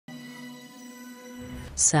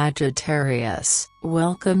Sagittarius,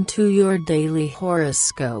 welcome to your daily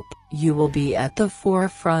horoscope. You will be at the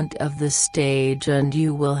forefront of the stage and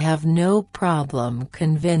you will have no problem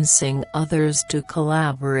convincing others to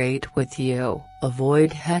collaborate with you.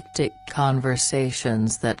 Avoid hectic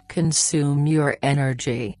conversations that consume your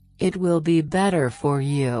energy. It will be better for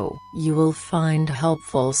you. You will find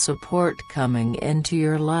helpful support coming into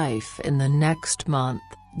your life in the next month.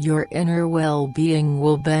 Your inner well-being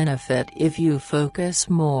will benefit if you focus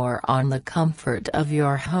more on the comfort of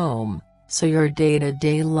your home, so your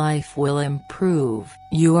day-to-day life will improve.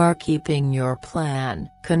 You are keeping your plan.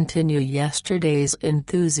 Continue yesterday's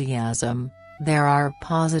enthusiasm. There are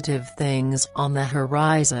positive things on the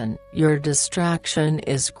horizon. Your distraction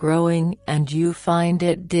is growing and you find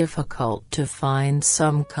it difficult to find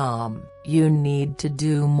some calm. You need to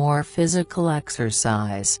do more physical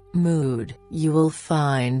exercise. Mood. You will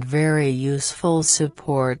find very useful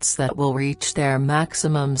supports that will reach their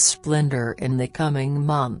maximum splendor in the coming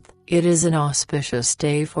month. It is an auspicious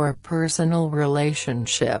day for personal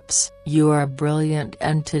relationships. You are brilliant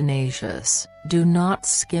and tenacious. Do not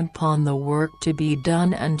skimp on the work to be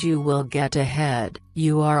done and you will get ahead.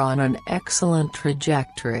 You are on an excellent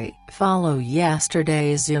trajectory. Follow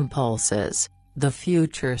yesterday's impulses. The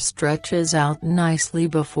future stretches out nicely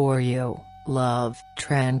before you. Love.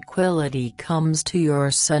 Tranquility comes to your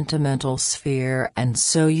sentimental sphere and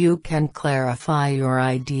so you can clarify your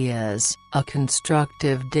ideas. A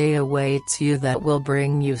constructive day awaits you that will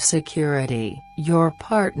bring you security. Your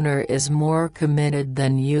partner is more committed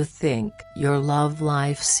than you think. Your love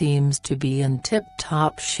life seems to be in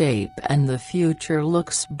tip-top shape and the future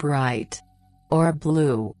looks bright. Or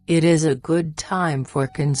blue. It is a good time for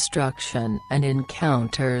construction and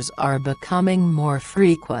encounters are becoming more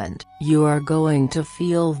frequent. You are going to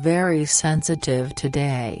feel very sensitive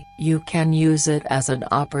today. You can use it as an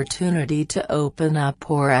opportunity to open up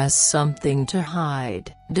or as something to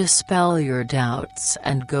hide. Dispel your doubts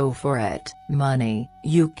and go for it. Money.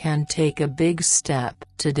 You can take a big step.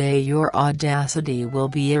 Today your audacity will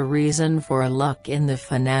be a reason for luck in the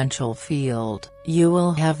financial field. You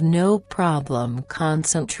will have no problem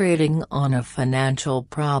concentrating on a financial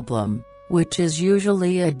problem, which is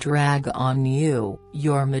usually a drag on you.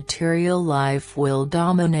 Your material life will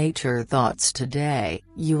dominate your thoughts today.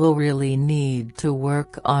 You will really need to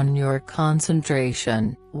work on your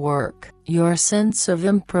concentration. Work. Your sense of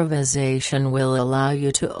improvisation will allow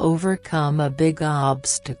you to overcome a big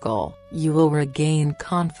obstacle. You will regain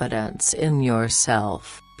confidence in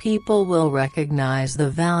yourself. People will recognize the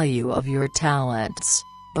value of your talents,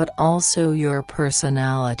 but also your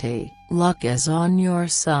personality. Luck is on your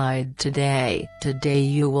side today. Today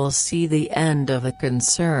you will see the end of a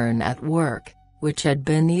concern at work, which had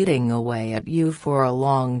been eating away at you for a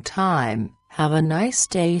long time. Have a nice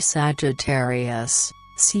day, Sagittarius.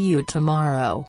 See you tomorrow.